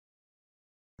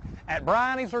At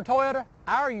Bryan Easler Toyota,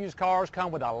 our used cars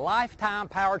come with a lifetime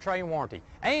powertrain warranty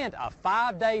and a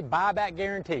 5-day buyback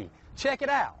guarantee. Check it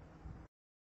out.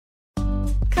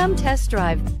 Come test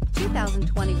drive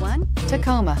 2021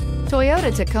 Tacoma.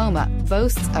 Toyota Tacoma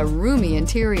boasts a roomy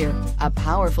interior, a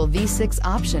powerful V6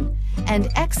 option, and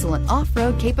excellent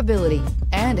off-road capability,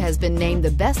 and has been named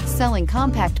the best-selling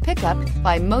compact pickup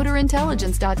by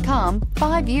MotorIntelligence.com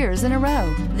 5 years in a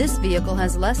row. This vehicle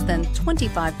has less than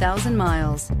 25,000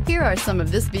 miles. Here are some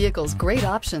of this vehicle's great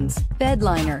options: bed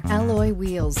liner, alloy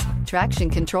wheels, traction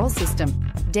control system,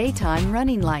 daytime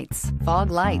running lights, fog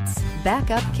lights,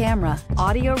 backup camera,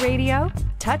 audio radio,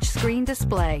 touchscreen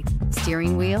display,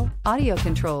 steering wheel audio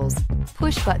controls,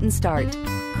 push-button start,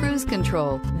 cruise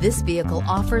control. This vehicle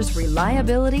offers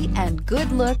reliability and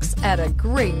good looks at a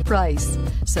great price.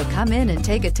 So come in and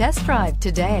take a test drive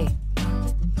today.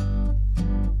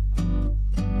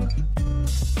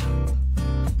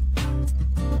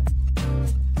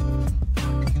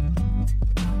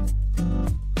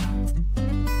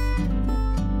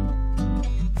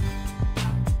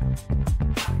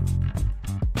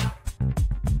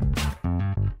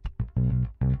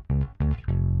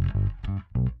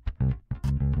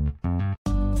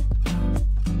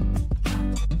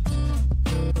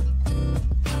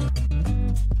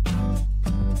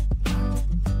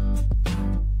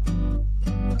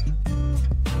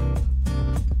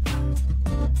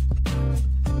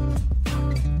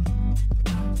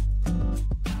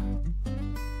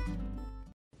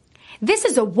 This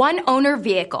is a one-owner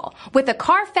vehicle with a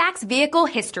Carfax Vehicle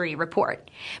History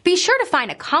Report. Be sure to find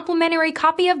a complimentary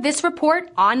copy of this report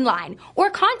online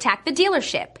or contact the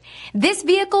dealership. This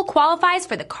vehicle qualifies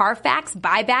for the Carfax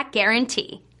Buyback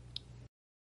Guarantee.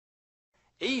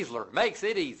 Easler makes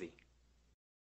it easy.